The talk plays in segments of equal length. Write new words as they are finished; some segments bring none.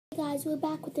guys, we're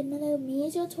back with another Me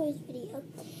As Your Toys video,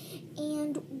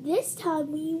 and this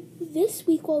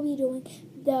week we'll be doing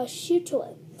the shoe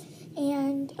toy,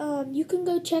 and you can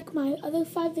go check my other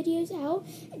 5 videos out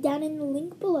down in the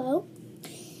link below,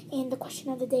 and the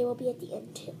question of the day will be at the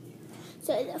end too.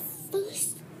 So the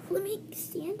first, let me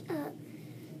stand up.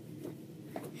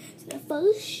 So the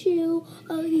first shoe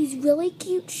are these really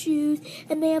cute shoes,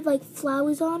 and they have like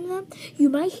flowers on them. You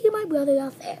might hear my brother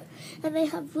out there. And they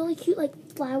have really cute like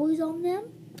flowers on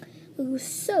them. It was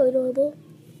so adorable.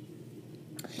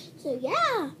 So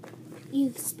yeah,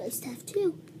 you're supposed to have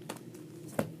 2.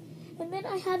 And then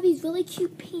I have these really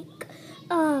cute pink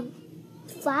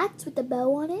flats with a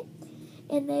bow on it,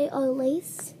 and they are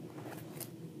lace.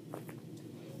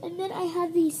 And then I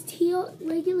have these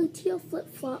regular teal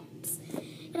flip-flops.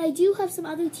 And I do have some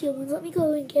other teal ones. Let me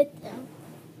go and get them.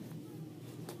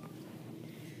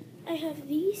 I have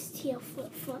these teal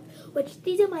flip-flops, which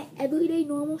these are my everyday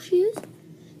normal shoes.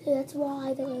 So that's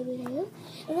why they're everyday.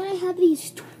 And then I have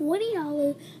these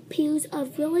 $20 pairs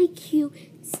of really cute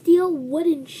steel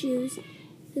wooden shoes.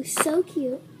 They're so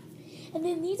cute. And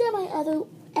then these are my other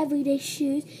everyday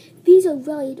shoes. These are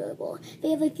really adorable. They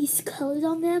have like these colors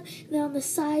on them, and then on the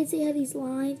sides they have these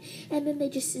lines, and then they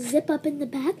just zip up in the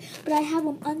back. But I have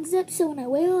them unzipped, so when I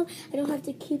wear them, I don't have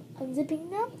to keep unzipping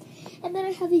them. And then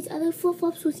I have these other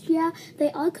flip-flops, which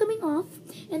they are coming off,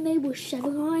 and they were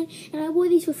chevron, and I wore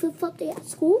these for flip-flop day at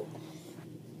school.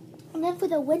 And then for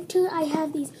the winter, I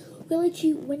have these really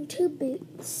cute winter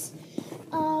boots.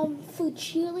 For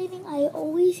cheerleading, I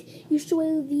always used to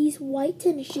wear these white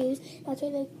tennis shoes. That's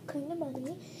why they're kind of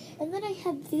muddy. And then I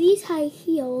have these high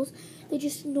heels. They're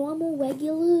just normal,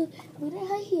 regular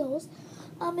high heels.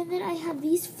 And then I have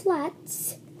these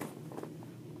flats.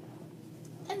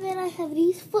 And then I have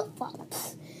these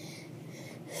flip-flops.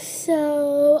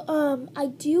 So, I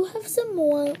do have some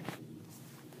more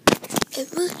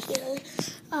over here.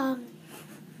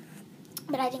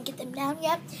 But I didn't get them down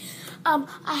yet.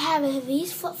 I have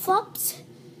these flip-flops.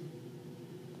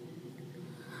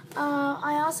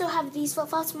 I also have these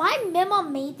flip-flops. My mama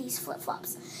made these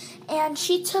flip-flops. And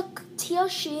she took teal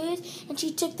shoes, and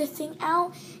she took the thing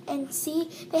out, and see,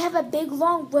 they have a big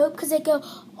long rope because they go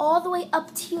all the way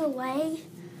up to your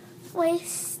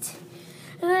waist.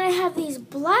 And then I have these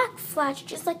black flats,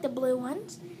 just like the blue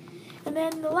ones. And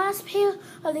then the last pair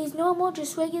of these normal,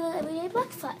 just regular, everyday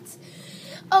black flats.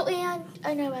 Oh, and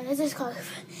I know about this is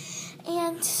scarf.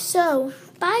 And so,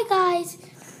 bye guys.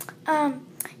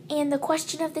 And the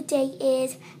question of the day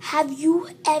is, have you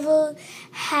ever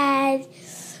had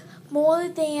more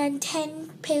than 10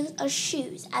 pairs of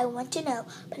shoes? I want to know.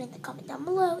 Put in the comment down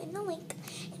below in the link.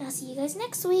 And I'll see you guys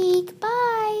next week.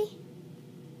 Bye.